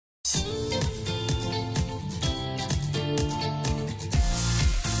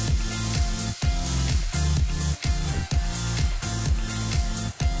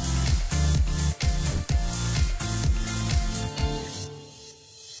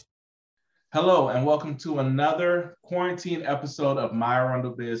Hello, and welcome to another quarantine episode of My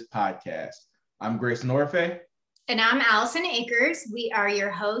Arundel Biz podcast. I'm Grace Norfe. And I'm Allison Akers. We are your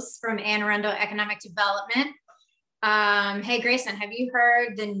hosts from Anne Arundel Economic Development. Hey, Grayson, have you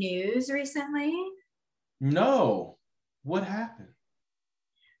heard the news recently? No. What happened?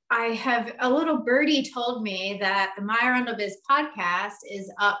 A little birdie told me that the My Arundel Biz podcast is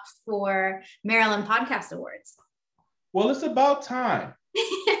up for Maryland Podcast Awards. Well, it's about time.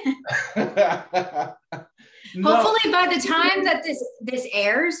 Hopefully by the time that this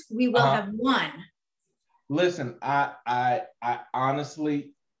airs, we will have won. Listen, I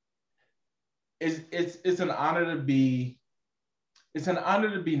honestly, it's an honor to be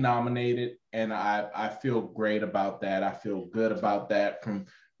nominated, and I feel great about that. I feel good about that. From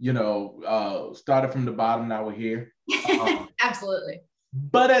started from the bottom, now we're here. Absolutely.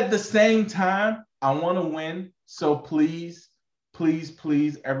 But at the same time, I want to win. So please,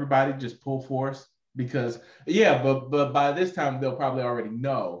 everybody, just pull for us. Because but by this time they'll probably already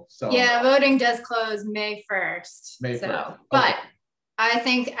know. So yeah, voting does close May 1st. May 1st. Okay. But I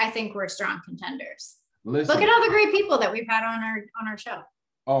think we're strong contenders. Listen, look at all the great people that we've had on our show.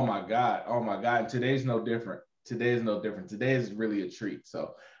 Oh my God. Today's no different. Today is really a treat.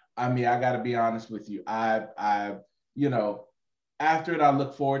 So I mean, I gotta be honest with you. I after it, I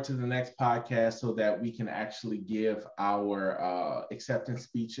look forward to the next podcast so that we can actually give our acceptance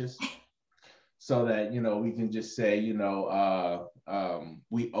speeches. So that, we can just say, we owe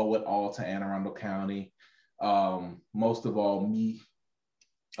it all to Anne Arundel County. Most of all, me.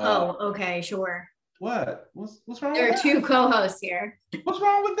 Okay, sure. What? What's wrong there with that? There are two co-hosts here. What's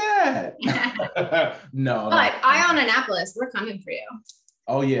wrong with that? No. But Ion Annapolis, we're coming for you.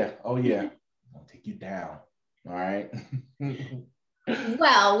 Oh, yeah. I'll take you down. All right.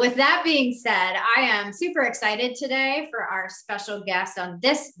 Well, with that being said, I am super excited today for our special guest on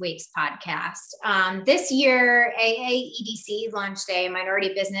this week's podcast. This year, AAEDC launched a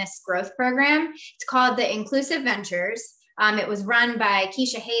minority business growth program. It's called the Inclusive Ventures. It was run by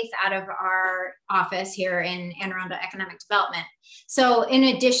Keisha Haith out of our office here in Anne Arundel Economic Development. So in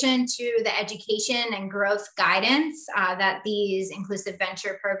addition to the education and growth guidance that these inclusive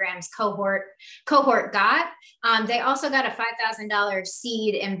venture programs cohort got, they also got a $5,000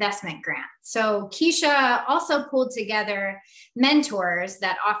 seed investment grant. So Keisha also pulled together mentors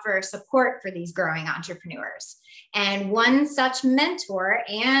that offer support for these growing entrepreneurs. And one such mentor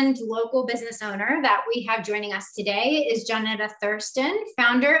and local business owner that we have joining us today is Jonetta Thurston,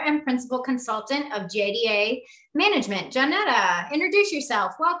 founder and principal consultant of JDA Management. Jonetta, introduce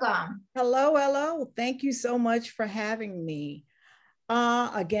yourself. Welcome. Hello. Thank you so much for having me.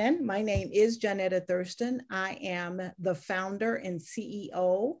 Again, my name is Jonetta Thurston. I am the founder and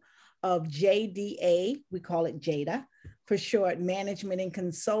CEO of JDA. We call it JADA for short, Management and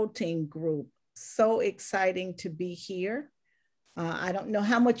Consulting Group. So exciting to be here. I don't know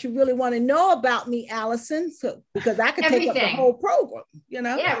how much you really want to know about me, Allison, because I could take up the whole program,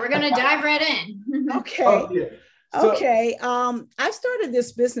 Yeah, we're going to dive right in. Okay. Oh, yeah. Okay. I started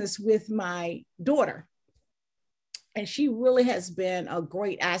this business with my daughter, and she really has been a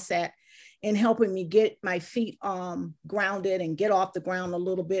great asset in helping me get my feet grounded and get off the ground a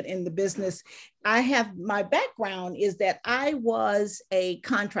little bit in the business. My background is that I was a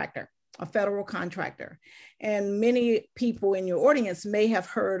contractor, a federal contractor. And many people in your audience may have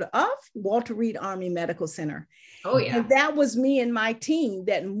heard of Walter Reed Army Medical Center. Oh, yeah. And that was me and my team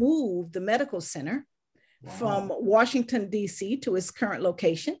that moved the medical center from Washington, D.C. to its current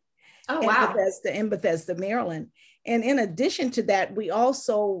location in Bethesda, Maryland. And in addition to that, we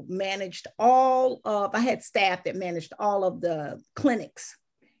also managed I had staff that managed all of the clinics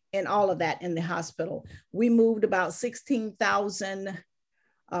and all of that in the hospital. We moved about 16,000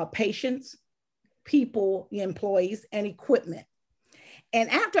 patients, people, employees, and equipment. And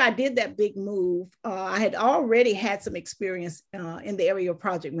after I did that big move, I had already had some experience in the area of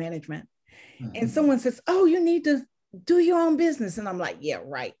project management. Mm-hmm. And someone says, "Oh, you need to do your own business." And I'm like, "Yeah,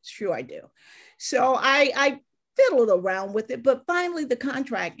 right. Sure I do." So I fiddled around with it, but finally the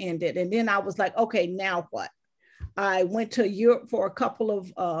contract ended. And then I was like, okay, now what? I went to Europe for a couple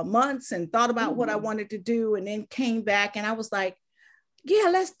of months and thought about what I wanted to do, and then came back and I was like, yeah,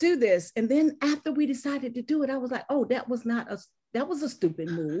 let's do this. And then after we decided to do it, I was like, oh, that was a stupid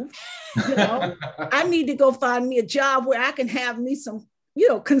move. I need to go find me a job where I can have me some,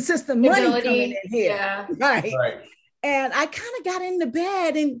 consistent money coming in here. Yeah. Right. And I kind of got into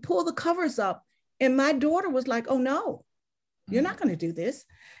bed and pulled the covers up. And my daughter was like, oh no, you're not going to do this.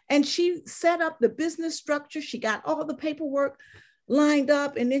 And she set up the business structure. She got all the paperwork lined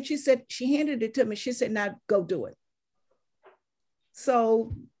up. And then she handed it to me. She said, now go do it.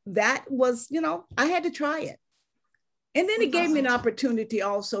 So that was, I had to try it. And then it gave me an opportunity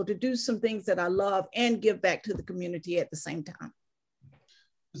also to do some things that I love and give back to the community at the same time.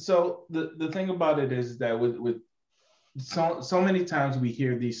 So the thing about it is that with so many times we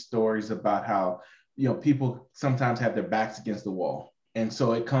hear these stories about how, people sometimes have their backs against the wall. And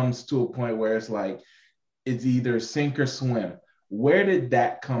so it comes to a point where it's like, it's either sink or swim. Where did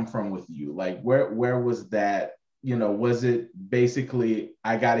that come from with you? Like, where was that, was it basically,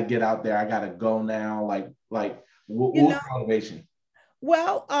 I got to get out there, I got to go now? Like what was motivation?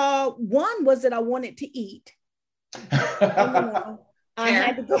 Well, one was that I wanted to eat. I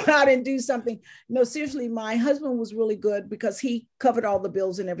had to go out and do something. No, seriously, my husband was really good because he covered all the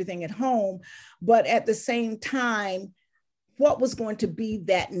bills and everything at home. But at the same time, what was going to be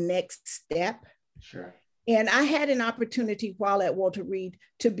that next step? Sure. And I had an opportunity while at Walter Reed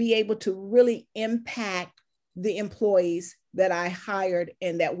to be able to really impact the employees that I hired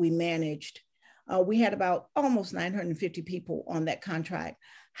and that we managed. We had about almost 950 people on that contract.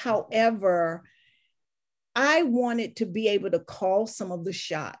 However, I wanted to be able to call some of the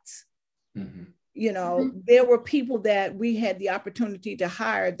shots. Mm-hmm. There were people that we had the opportunity to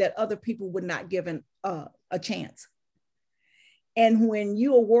hire that other people would not give a chance. And when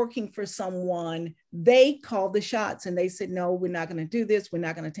you are working for someone, they call the shots and they said, no, we're not going to do this. We're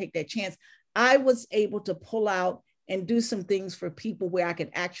not going to take that chance. I was able to pull out and do some things for people where I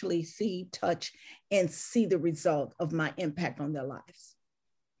could actually see, touch, and see the result of my impact on their lives.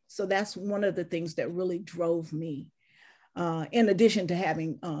 So that's one of the things that really drove me. In addition to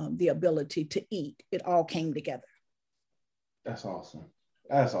having the ability to eat, it all came together. That's awesome.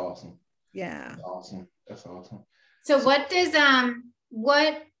 That's awesome. Yeah. That's awesome. That's awesome. So what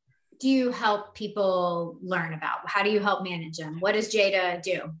do you help people learn about? How do you help manage them? What does Jada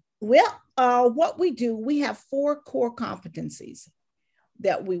do? Well, what we do, we have 4 core competencies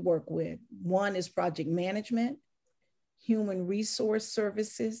that we work with. One is project management, human resource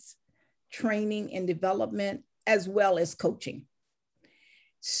services, training and development, as well as coaching.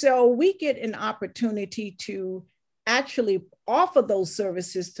 So we get an opportunity to actually offer those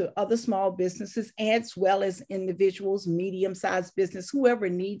services to other small businesses as well as individuals, medium-sized business, whoever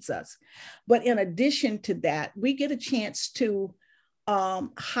needs us. But in addition to that, we get a chance to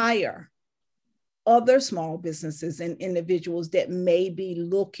hire other small businesses and individuals that may be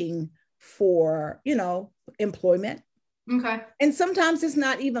looking for, employment. Okay. And sometimes it's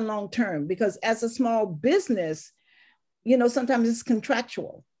not even long-term because as a small business, sometimes it's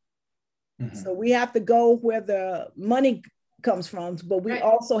contractual. Mm-hmm. So we have to go where the money comes from, but we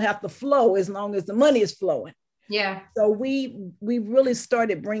also have to flow as long as the money is flowing. Yeah. So we really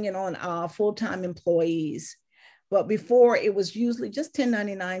started bringing on our full-time employees. But before it was usually just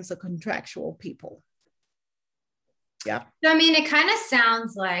 1099s or contractual people. Yeah. So, I mean, it kind of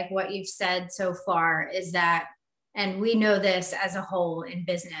sounds like what you've said so far is that, and we know this as a whole in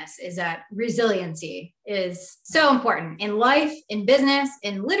business, is that resiliency is so important in life, in business,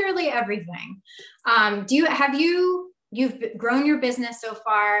 in literally everything. You've grown your business so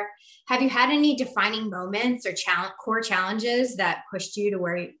far. Have you had any defining moments or core challenges that pushed you to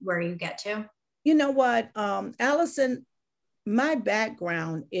where you get to? You know what, Allison, my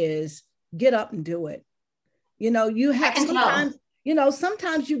background is get up and do it. You have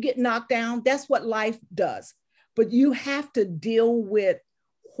sometimes you get knocked down. That's what life does. But you have to deal with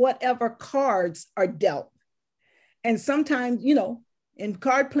whatever cards are dealt. And sometimes, in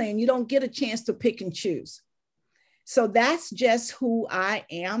card playing, you don't get a chance to pick and choose. So that's just who I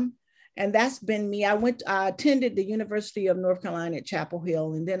am. And that's been me. I attended the University of North Carolina at Chapel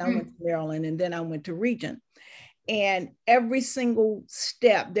Hill, and then I went to Maryland, and then I went to Regent. And every single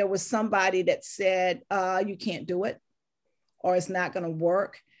step, there was somebody that said, you can't do it, or it's not going to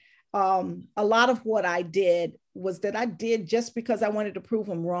work. A lot of what I did was that I did just because I wanted to prove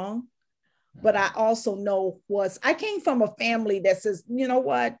them wrong. But I also I came from a family that says, you know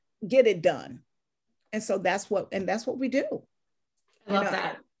what, get it done. And so that's what we do. I love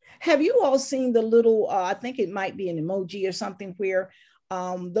that. Have you all seen the little, I think it might be an emoji or something where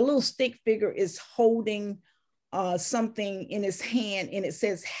the little stick figure is holding something in his hand and it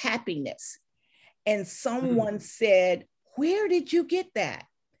says happiness. And someone said, where did you get that?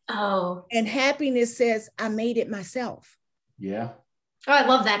 Oh. And happiness says, I made it myself. Yeah. Oh, I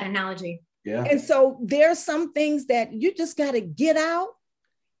love that analogy. Yeah. And so there's some things that you just got to get out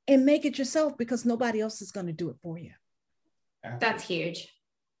and make it yourself because nobody else is going to do it for you. Absolutely. That's huge.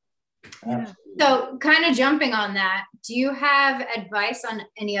 Yeah. So kind of jumping on that, do you have advice on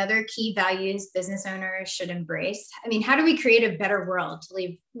any other key values business owners should embrace? I mean, how do we create a better world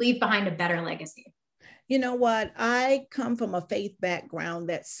to leave behind a better legacy? You know what? I come from a faith background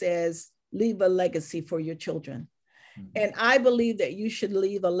that says, leave a legacy for your children. Mm-hmm. And I believe that you should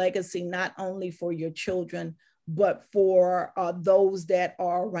leave a legacy not only for your children, but for those that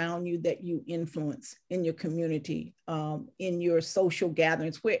are around you that you influence in your community, in your social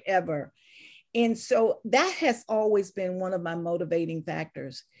gatherings, wherever. And so that has always been one of my motivating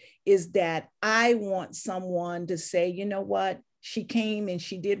factors, is that I want someone to say, you know what, she came and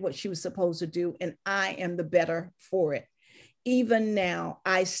she did what she was supposed to do, and I am the better for it. Even now,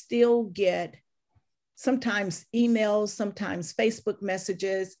 I still get sometimes emails, sometimes Facebook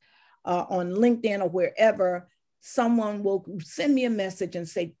messages on LinkedIn or wherever. Someone will send me a message and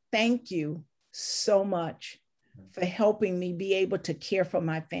say, thank you so much for helping me be able to care for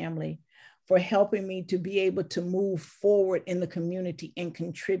my family, for helping me to be able to move forward in the community and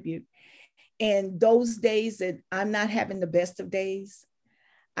contribute. And those days that I'm not having the best of days,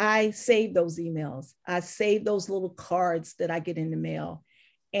 I save those emails. I save those little cards that I get in the mail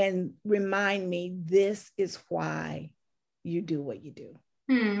and remind me, this is why you do what you do.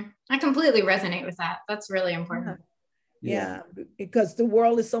 I completely resonate with that. That's really important. Yeah, because the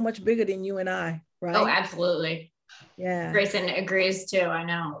world is so much bigger than you and I, right? Oh, absolutely. Yeah. Grayson agrees too. I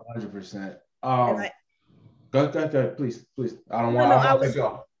know. 100%. Go ahead, please. I don't want to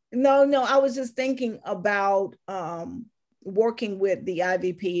go. No, I was just thinking about working with the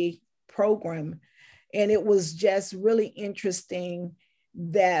IVP program, and it was just really interesting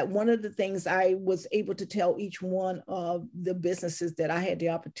that one of the things I was able to tell each one of the businesses that I had the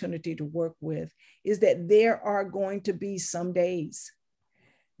opportunity to work with is that there are going to be some days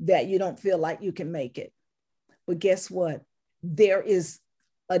that you don't feel like you can make it. But guess what? There is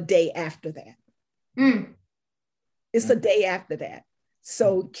a day after that. It's a day after that.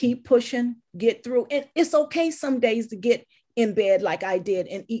 So keep pushing, get through. And it's okay some days to get in bed like I did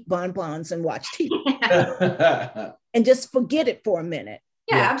and eat bonbons and watch TV. And just forget it for a minute.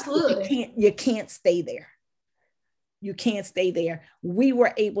 Yeah, absolutely. You can't stay there. You can't stay there. We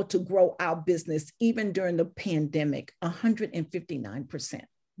were able to grow our business even during the pandemic, 159%.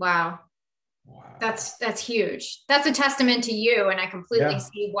 Wow. That's huge. That's a testament to you. And I completely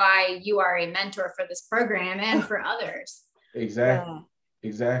see why you are a mentor for this program and for others. Exactly. Yeah.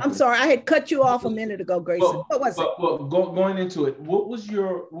 Exactly. I'm sorry, I had cut you off a minute ago, Grayson. What was it? Well, going into it, what was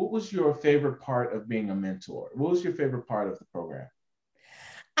your favorite part of being a mentor? What was your favorite part of the program?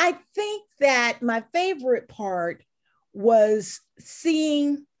 I think that my favorite part was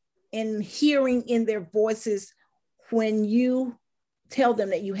seeing and hearing in their voices when you tell them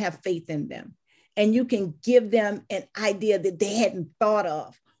that you have faith in them and you can give them an idea that they hadn't thought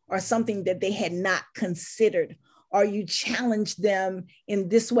of or something that they had not considered, or you challenge them in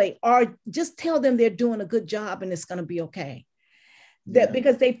this way, or just tell them they're doing a good job and it's going to be okay.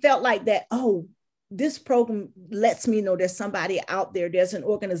 Because they felt like that, oh, this program lets me know there's somebody out there, there's an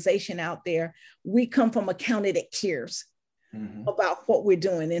organization out there. We come from a county that cares about what we're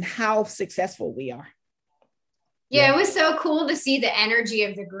doing and how successful we are. Yeah, it was so cool to see the energy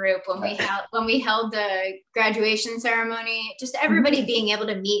of the group when we held the graduation ceremony. Just everybody being able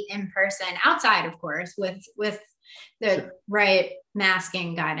to meet in person, outside, of course, with the right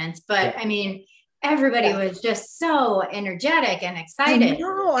masking guidance. But I mean, everybody was just so energetic and excited.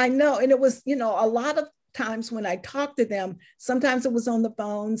 I know. And it was, a lot of times when I talked to them, sometimes it was on the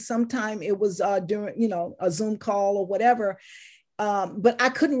phone, sometimes it was during, a Zoom call or whatever. But I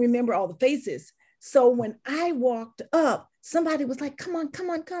couldn't remember all the faces. So when I walked up, somebody was like, come on.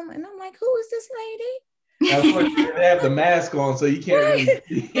 And I'm like, who is this lady? Of course, they have the mask on, so you can't really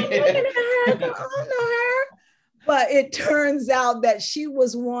see. I don't know her. But it turns out that she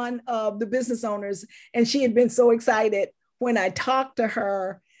was one of the business owners, and she had been so excited when I talked to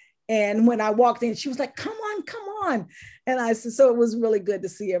her. And when I walked in, she was like, come on. And I said, so it was really good to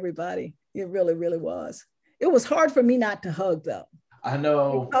see everybody. It really, really was. It was hard for me not to hug, though. I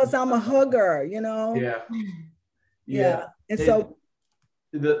know. Because I'm a hugger, Yeah. And so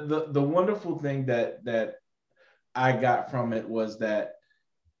the wonderful thing that I got from it was that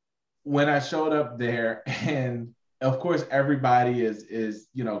when I showed up there, and of course everybody is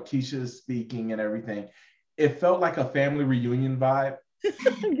Keisha's speaking and everything, it felt like a family reunion vibe.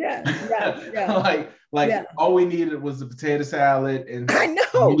 Yeah. like all we needed was a potato salad and I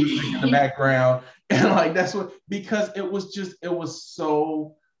know music in the background, and that's what, because it was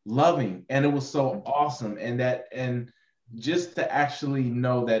so loving and it was so awesome, and just to actually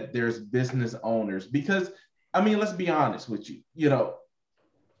know that there's business owners, because I mean, let's be honest with you,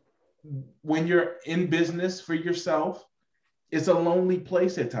 when you're in business for yourself, it's a lonely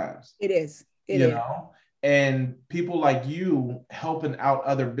place at times. It is. And people like you helping out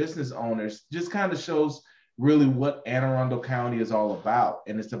other business owners just kind of shows really what Anne Arundel County is all about.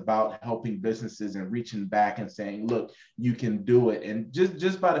 And it's about helping businesses and reaching back and saying, look, you can do it. And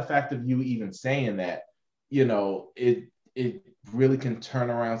just by the fact of you even saying that, you know, it really can turn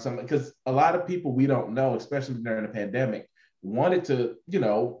around something, because a lot of people we don't know, especially during the pandemic, wanted to, you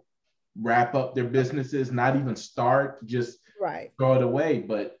know, wrap up their businesses, not even start, just throw it away.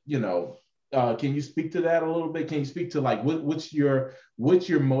 But, you know, can you speak to that a little bit? Can you speak to like what's your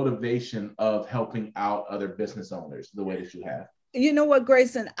motivation of helping out other business owners the way that you have? You know what,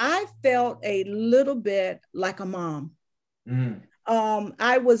 Grayson, I felt a little bit like a mom.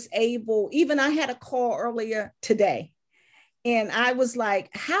 I was able, even I had a call earlier today, and I was like,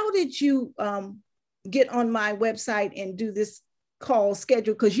 how did you get on my website and do this call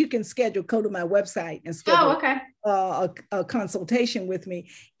schedule? Because you can go to my website and schedule a consultation with me.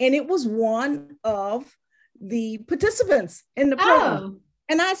 And it was one of the participants in the program.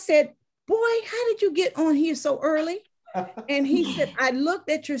 And I said, boy, how did you get on here so early? And he said, I looked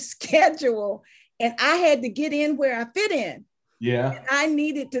at your schedule and I had to get in where I fit in. Yeah. And I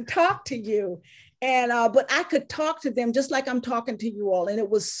needed to talk to you. And, but I could talk to them just like I'm talking to you all. And it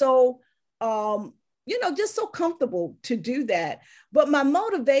was so, you know, just so comfortable to do that. But my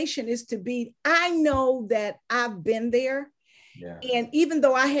motivation is I know that I've been there. Yeah. And even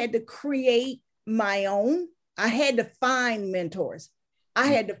though I had to create my own, I had to find mentors. I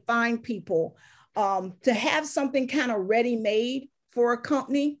had to find people to have something kind of ready-made for a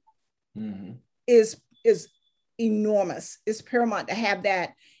company is enormous. It's paramount to have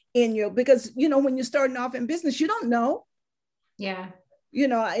that in you, because, you know, when you're starting off in business, you don't know. Yeah. You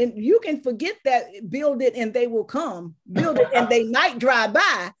know, and you can forget that, build it and they will come, build it and they might drive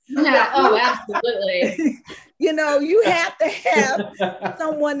by. Yeah. Oh, absolutely. You know, you have to have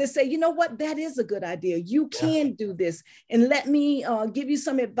someone to say, you know what, that is a good idea. You can do this. And let me give you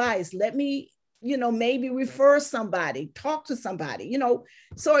some advice. Let me, you know, maybe refer somebody, talk to somebody, you know.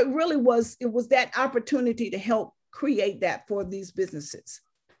 So it was that opportunity to help create that for these businesses,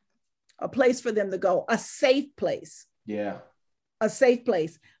 a place for them to go, a safe place. Yeah. A safe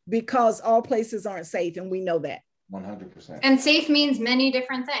place, because all places aren't safe. And we know that. 100%. And safe means many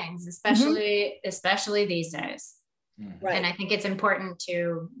different things, especially these days. Right. And I think it's important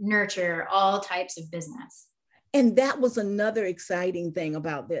to nurture all types of business. And that was another exciting thing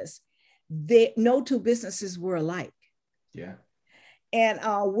about this. No two businesses were alike. Yeah. And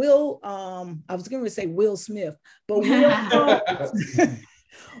I was going to say Will Smith, but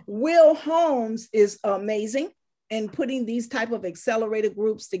Will Holmes is amazing. And putting these type of accelerator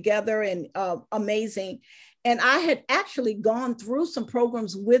groups together, and amazing. And I had actually gone through some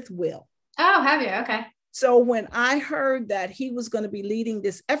programs with Will. Oh, have you? Okay. So when I heard that he was going to be leading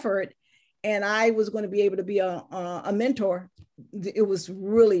this effort and I was going to be able to be a mentor, it was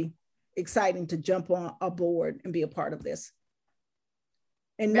really exciting to jump on aboard and be a part of this.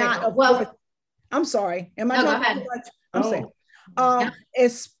 And I'm sorry. Am I talking too much? I'm saying,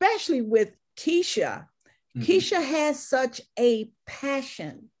 especially with Keisha. Keisha has such a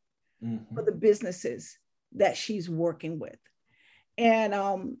passion for the businesses that she's working with. And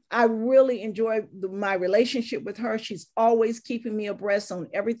I really enjoy my relationship with her. She's always keeping me abreast on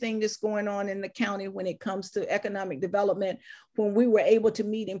everything that's going on in the county when it comes to economic development. When we were able to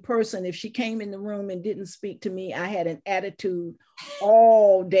meet in person, if she came in the room and didn't speak to me, I had an attitude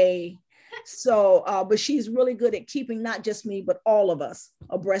all day. So, but she's really good at keeping not just me, but all of us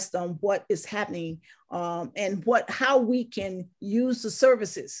abreast on what is happening and how we can use the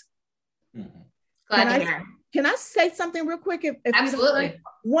services. Can I say something real quick? If Absolutely.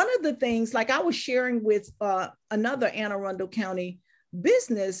 One of the things, like I was sharing with another Anne Arundel County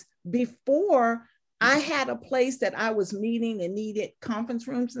business before, I had a place that I was meeting and needed conference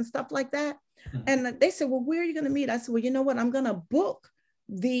rooms and stuff like that. And they said, well, where are you going to meet? I said, well, you know what? I'm going to book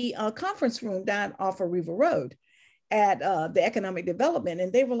the conference room down off of River Road at the economic development.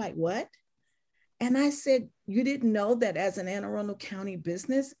 And they were like, what? And I said, you didn't know that as an Anne Arundel County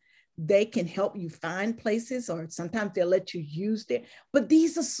business, they can help you find places, or sometimes they'll let you use it. But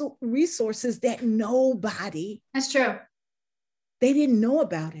these are resources that nobody. That's true. They didn't know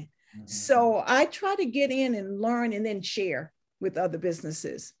about it. So I try to get in and learn and then share with other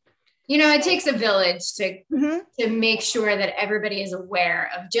businesses. You know, it takes a village to make sure that everybody is aware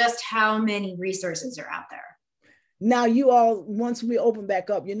of just how many resources are out there. Now, you all, once we open back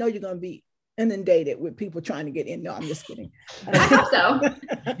up, you know, you're going to be inundated with people trying to get in. No, I'm just kidding. I hope so.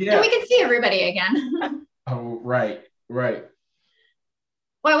 Yeah. And we can see everybody again. Oh, right.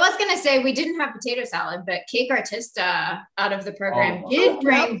 Well, I was going to say we didn't have potato salad, but Cake Artista out of the program did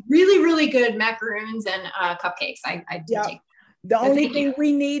bring really, really good macaroons and cupcakes. I did take. The only thing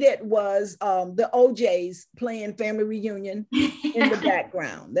we needed was the OJs playing Family Reunion in the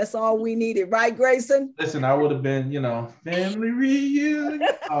background. That's all we needed, right, Grayson? Listen, I would have been, Family Reunion.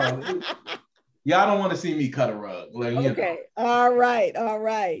 Y'all don't want to see me cut a rug. Like, okay. All right.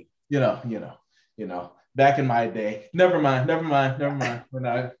 Back in my day. Never mind. We're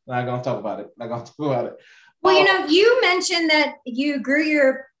not gonna talk about it. Well, you mentioned that you grew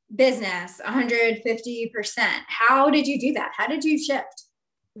your business 150%. How did you do that? How did you shift?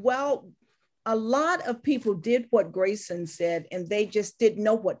 Well, a lot of people did what Grayson said, and they just didn't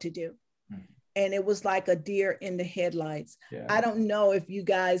know what to do. And it was like a deer in the headlights. Yeah. I don't know if you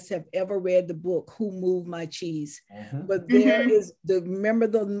guys have ever read the book, Who Moved My Cheese? But there is remember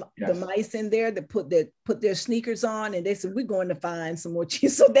the mice in there that put their sneakers on, and they said, we're going to find some more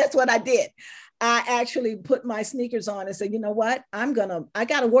cheese. So that's what I did. I actually put my sneakers on and said, you know what? I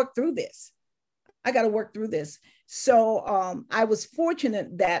got to work through this. So I was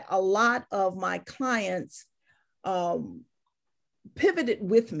fortunate that a lot of my clients pivoted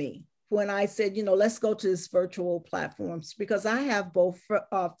with me when I said, let's go to this virtual platforms, because I have both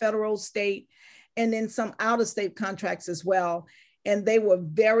federal, state, and then some out-of-state contracts as well. And they were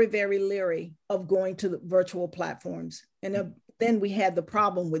very, very leery of going to the virtual platforms. And then we had the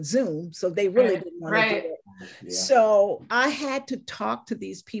problem with Zoom. So they really didn't want to do it. Yeah. So I had to talk to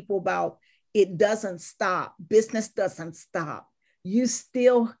these people about it doesn't stop. Business doesn't stop. You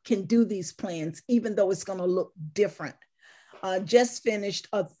still can do these plans, even though it's going to look different. Just finished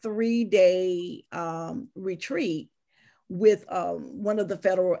a 3-day retreat with one of the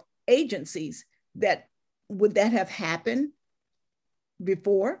federal agencies. That would that have happened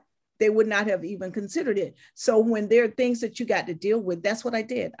before? They would not have even considered it. So when there are things that you got to deal with, that's what I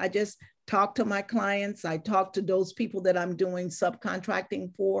did. I just talked to my clients. I talked to those people that I'm doing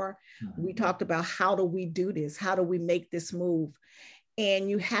subcontracting for. We talked about, how do we do this? How do we make this move? And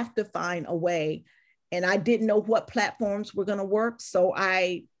you have to find a way. And I didn't know what platforms were going to work. So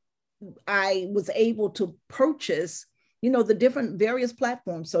I was able to purchase, the different various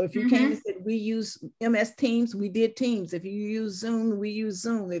platforms. So if you came and said, we use MS Teams, we did Teams. If you use Zoom, we use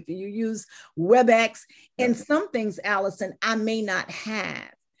Zoom. If you use WebEx, and some things, Allison, I may not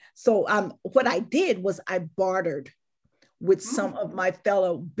have. So what I did was I bartered with some of my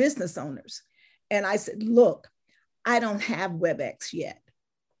fellow business owners. And I said, look, I don't have WebEx yet.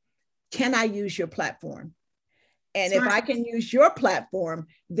 Can I use your platform? And if I can use your platform,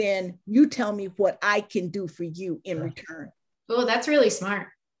 then you tell me what I can do for you in return. Oh, that's really smart.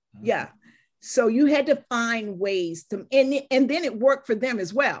 Yeah. So you had to find ways to, and then it worked for them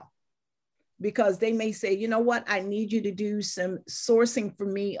as well, because they may say, you know what, I need you to do some sourcing for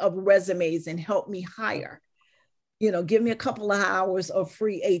me of resumes and help me hire, give me a couple of hours of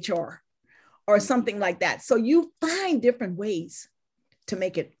free HR or something like that. So you find different ways to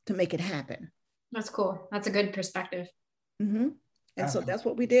make it happen. That's cool. That's a good perspective. And so that's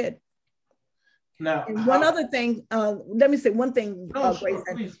what we did. Now, and one other thing, let me say one thing, Grace.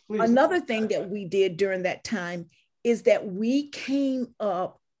 Please. Another thing that we did during that time is that we came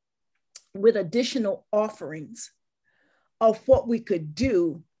up with additional offerings of what we could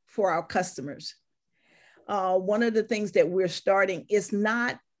do for our customers. One of the things that we're starting is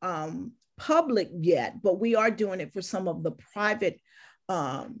not public yet, but we are doing it for some of the private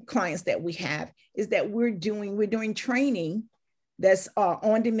clients that we have, is that we're doing training that's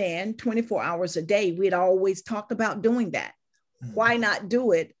on demand 24 hours a day. We'd always talked about doing that. Why not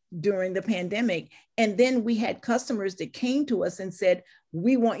do it during the pandemic? And then we had customers that came to us and said,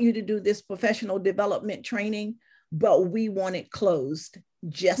 we want you to do this professional development training, but we want it closed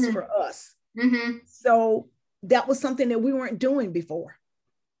just for us. So that was something that we weren't doing before.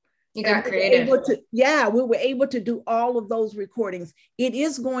 You got creative. We were able to do all of those recordings. It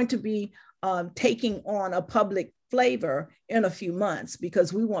is going to be taking on a public flavor in a few months,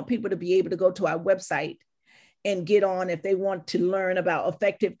 because we want people to be able to go to our website and get on if they want to learn about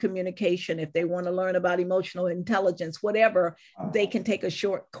effective communication, if they want to learn about emotional intelligence, whatever, they can take a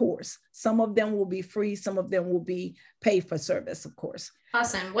short course. Some of them will be free. Some of them will be pay for service, of course.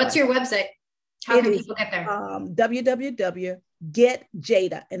 Awesome. What's your website? How can people get there?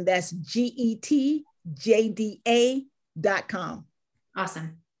 www.getjada, and that's GETJDA.com.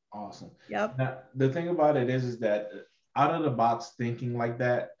 Awesome. Yep. Now, the thing about it is that out of the box thinking like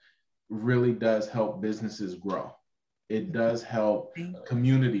that really does help businesses grow. It does help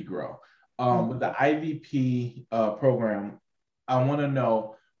community grow. With the IVP program, I want to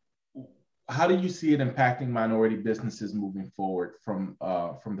know, how do you see it impacting minority businesses moving forward from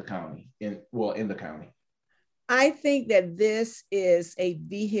the county in the county? I think that this is a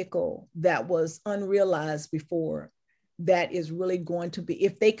vehicle that was unrealized before that is really going to be,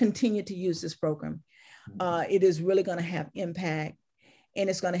 if they continue to use this program, it is really going to have impact, and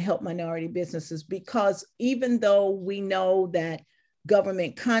it's going to help minority businesses, because even though we know that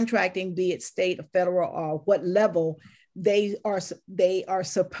government contracting, be it state or federal or what level, they are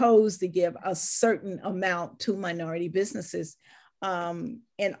supposed to give a certain amount to minority businesses.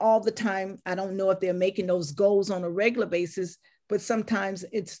 And all the time, I don't know if they're making those goals on a regular basis, but sometimes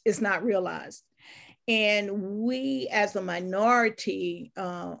it's not realized. And we, as a minority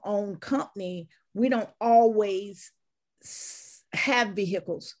owned company, we don't always have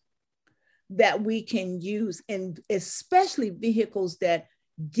vehicles that we can use, and especially vehicles that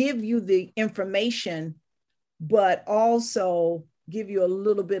give you the information, but also give you a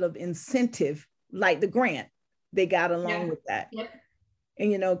little bit of incentive, like the grant they got along with that. Yep.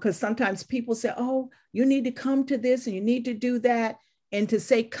 And, because sometimes people say, oh, you need to come to this and you need to do that. And to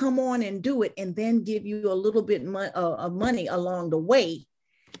say, come on and do it, and then give you a little bit of money along the way,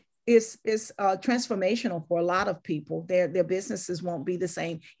 is transformational for a lot of people. Their businesses won't be the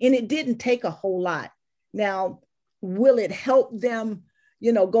same. And it didn't take a whole lot. Now, will it help them,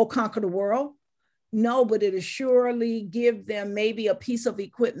 go conquer the world? No, but it'll surely give them maybe a piece of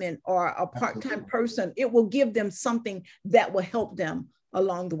equipment or a part-time person. It will give them something that will help them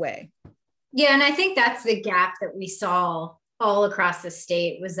along the way. Yeah, and I think that's the gap that we saw all across the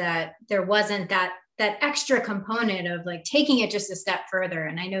state, was that there wasn't that extra component of like taking it just a step further.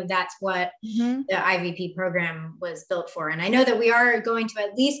 And I know that's what the IVP program was built for. And I know that we are going to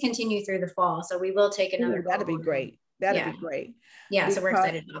at least continue through the fall. So we will take another. That'd be great. That'd be great. Yeah. So we're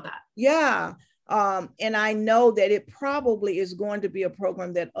excited about that. Yeah. And I know that it probably is going to be a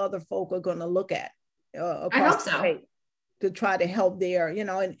program that other folk are going to look at. I hope so. To try to help there,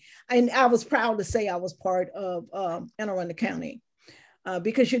 and I was proud to say I was part of Anne Arundel County,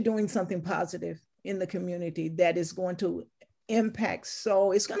 because you're doing something positive in the community that is going to impact.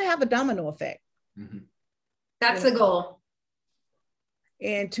 So it's going to have a domino effect. Mm-hmm. That's the goal.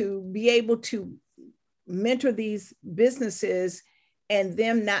 And to be able to mentor these businesses and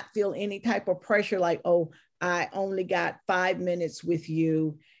them not feel any type of pressure, like, oh, I only got 5 minutes with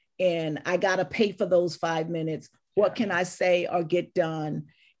you and I got to pay for those 5 minutes. What can I say or get done?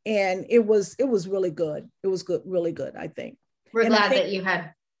 And it was really good. It was good, really good, I think. We're glad that you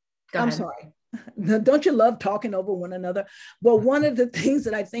had. I'm sorry. Don't you love talking over one another? But one of the things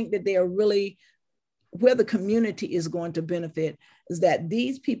that I think that they are really, where the community is going to benefit, is that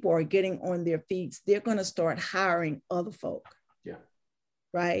these people are getting on their feet. They're going to start hiring other folk. Yeah.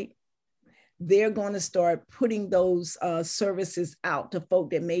 Right? They're going to start putting those services out to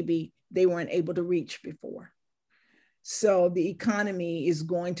folk that maybe they weren't able to reach before. So the economy is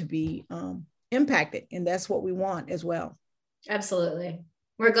going to be impacted, and that's what we want as well. Absolutely.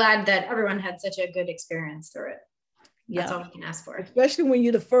 We're glad that everyone had such a good experience through it. That's all we can ask for. Especially when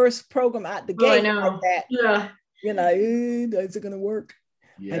you're the first program out the gate. I know. Like that. Yeah. Is it going to work?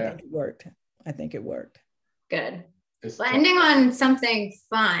 Yeah. I think it worked. Good. Well, ending on something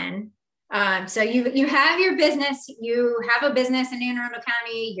fun. So you have your business. You have a business in Anne Arundel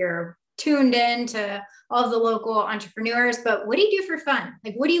County. You're tuned in to all of the local entrepreneurs, but what do you do for fun?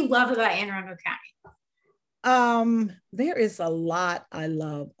 Like, what do you love about Anne Arundel County? There is a lot I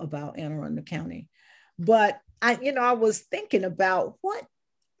love about Anne Arundel County, but I was thinking about what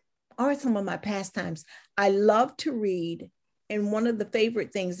are some of my pastimes. I love to read, and one of the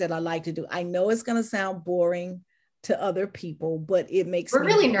favorite things that I like to do, I know it's going to sound boring to other people, but it makes We're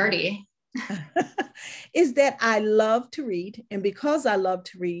really nerdy. is that I love to read. And because I love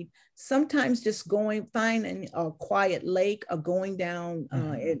to read, sometimes just finding a quiet lake or going down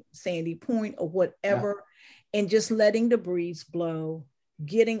at Sandy Point or whatever, and just letting the breeze blow,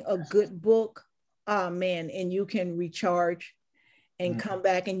 getting a good book, and you can recharge and come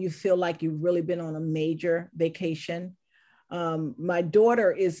back and you feel like you've really been on a major vacation. My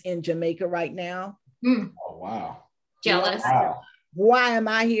daughter is in Jamaica right now. Oh, wow. Jealous. Wow. Why am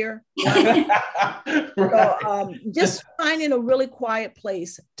I here? So, just finding a really quiet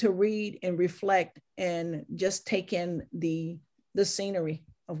place to read and reflect and just take in the scenery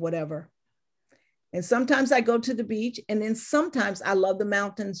of whatever. And sometimes I go to the beach, and then sometimes I love the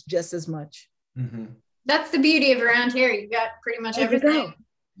mountains just as much. Mm-hmm. That's the beauty of around here. You've got pretty much everything.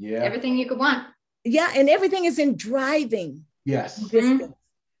 Yeah. Everything you could want. Yeah. And everything is in driving. Yes. Distance. Mm-hmm.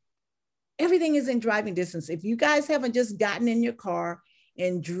 Everything is in driving distance. If you guys haven't just gotten in your car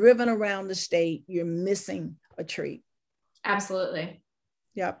and driven around the state, you're missing a treat. Absolutely.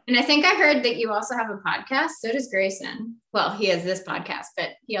 Yep. And I think I heard that you also have a podcast. So does Grayson. Well, he has this podcast, but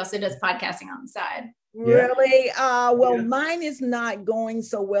he also does podcasting on the side. Really? Well, mine is not going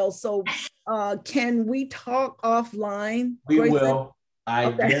so well. So can we talk offline? We will.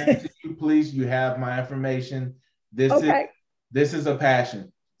 I guarantee you, please, you have my information. This is a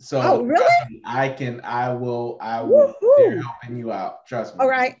passion. So really? I will be helping you out. Trust me. All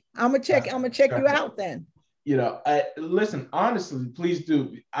right. I'm gonna check you out then. You know, listen, honestly, please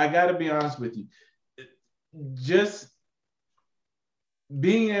do. I gotta be honest with you. Just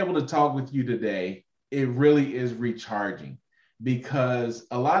being able to talk with you today, it really is recharging, because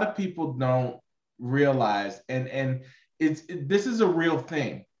a lot of people don't realize, and this is a real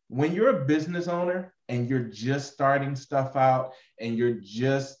thing. When you're a business owner and you're just starting stuff out and you're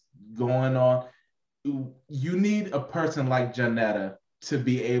just going on, you need a person like Janetta to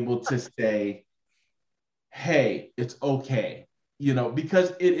be able to say, hey, it's okay, you know,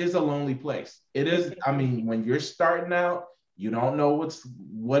 because it is a lonely place. It is, I mean, when you're starting out, you don't know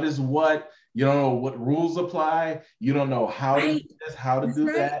what is what, you don't know what rules apply, you don't know how to do this, how to do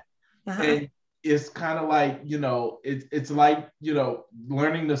that. And it's kind of like, you know, it's like, you know,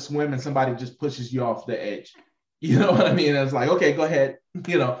 learning to swim and somebody just pushes you off the edge. You know what I mean? It's like, okay, go ahead,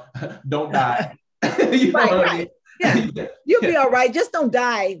 you know, don't die. You know what I mean? Yeah. You'll be all right. Just don't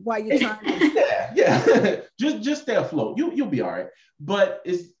die while you're trying to. Yeah. just stay afloat. You'll be all right. But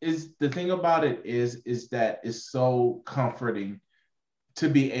is the thing about it is that it's so comforting to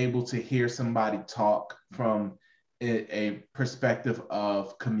be able to hear somebody talk from a perspective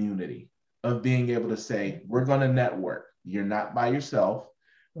of community, of being able to say, we're going to network. You're not by yourself.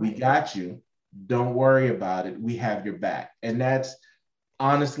 We got you. Don't worry about it. We have your back. And that's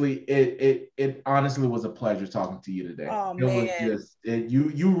honestly, it honestly was a pleasure talking to you today. Oh, it was just,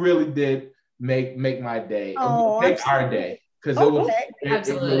 you really did make my day, make our day. Because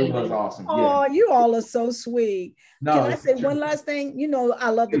it really was awesome. Oh, you all are so sweet. No, can I say one last thing? You know, I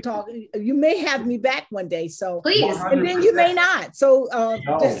love to talk. You may have me back one day. So please. 100%. And then you may not. So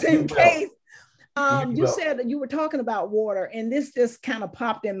just in case. You said you were talking about water, and this just kind of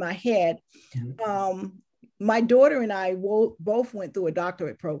popped in my head. My daughter and I both went through a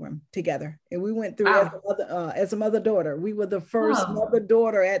doctorate program together, and we went through as a mother-daughter. We were the first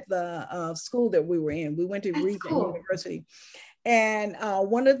mother-daughter at the school that we were in. We went to Regent University. And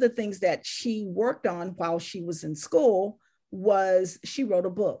one of the things that she worked on while she was in school was she wrote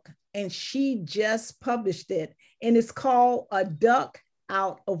a book, and she just published it, and it's called A Duck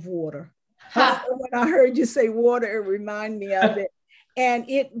Out of Water. When I heard you say water, it reminded me of it. And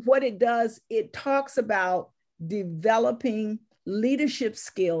what it does, it talks about developing leadership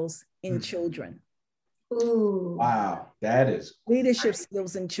skills in children. Ooh. Wow, that is leadership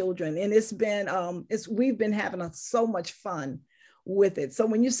skills in children. And it's been, we've been having so much fun with it. So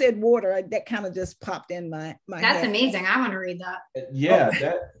when you said water, that kind of just popped in my That's head. Amazing. I want to read that. Yeah,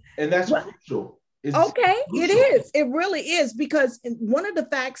 that's crucial. It is. It really is, because one of the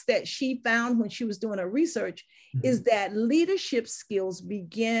facts that she found when she was doing her research is that leadership skills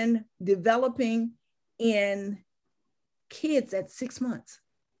begin developing in kids at 6 months.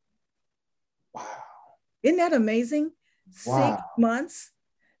 Wow. Isn't that amazing? Wow. 6 months.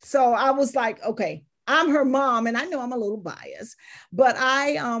 So I was like, okay, I'm her mom, and I know I'm a little biased, but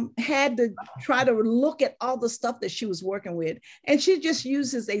I had to try to look at all the stuff that she was working with. And she just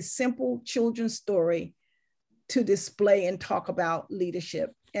uses a simple children's story to display and talk about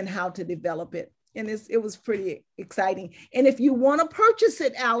leadership and how to develop it. And it was pretty exciting. And if you want to purchase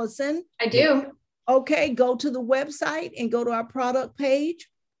it, Allison. I do. Okay, go to the website and go to our product page,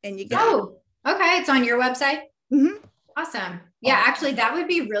 and you got it. Okay. It's on your website? Mm-hmm. Awesome. Yeah, actually, that would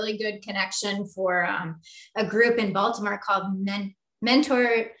be really good connection for a group in Baltimore called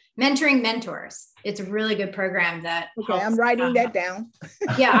Mentoring Mentors. It's a really good program that. Okay, I'm writing that down.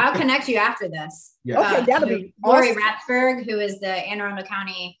 Yeah, I'll connect you after this. Yeah. Okay, that'll be Lori awesome. Rathberg, who is the Anne Arundel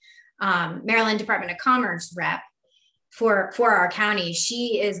County Maryland Department of Commerce rep for our county.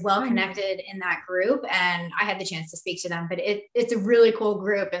 She is well connected in that group, and I had the chance to speak to them. But it's a really cool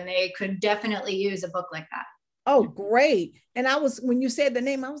group, and they could definitely use a book like that. Oh, great. And when you said the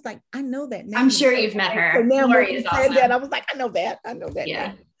name, I was like, I know that name. I'm sure you've met her. So now Lori when you is said awesome. that, I was like, I know that Yeah.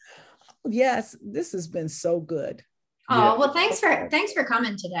 name. Yes, this has been so good. Oh, well, thanks for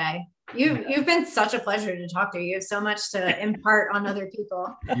coming today. You've been such a pleasure to talk to. You have so much to impart on other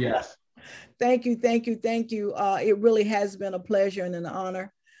people. Yes. Thank you. It really has been a pleasure and an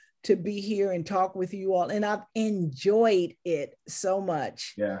honor to be here and talk with you all. And I've enjoyed it so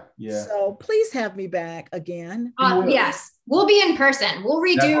much. Yeah. So please have me back again. Yes, we'll be in person. We'll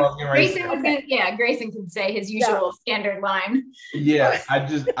redo. Grayson can say his usual standard line. Yeah,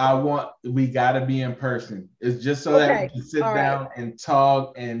 we got to be in person. It's just so that we can sit down and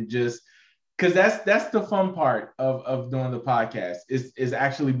talk and just, because that's the fun part of doing the podcast is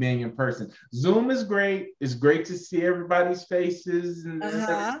actually being in person. Zoom is great. It's great to see everybody's faces and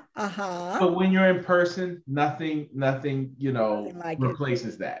but when you're in person, nothing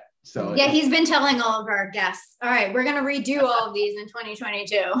replaces that. So yeah, he's been telling all of our guests, all right, we're gonna redo all of these in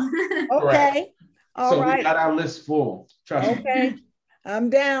 2022. Okay. All right. We got our list full. Trust me. I'm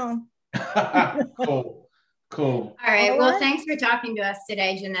down. Cool. All right. Well, thanks for talking to us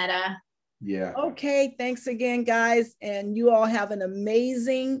today, Janetta. Yeah. Okay. Thanks again, guys. And you all have an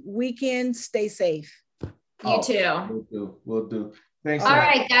amazing weekend. Stay safe. You too. We'll do. Thanks. All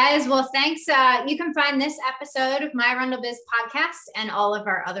right, guys. Well, thanks. You can find this episode of My Arundel Biz podcast and all of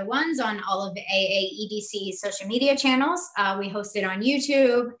our other ones on all of AAEDC social media channels. We host it on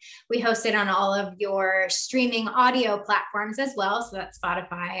YouTube. We host it on all of your streaming audio platforms as well. So that's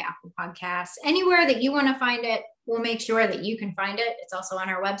Spotify, Apple Podcasts, anywhere that you want to find it. We'll make sure that you can find it. It's also on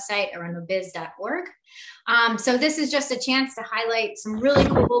our website, arundelbiz.org. So this is just a chance to highlight some really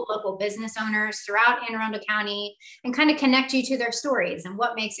cool local business owners throughout Anne Arundel County and kind of connect you to their stories and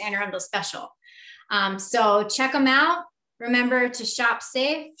what makes Anne Arundel special. So check them out. Remember to shop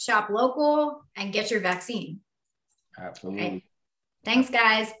safe, shop local, and get your vaccine. Absolutely. Okay. Thanks,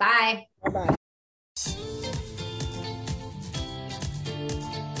 guys. Bye. Bye-bye.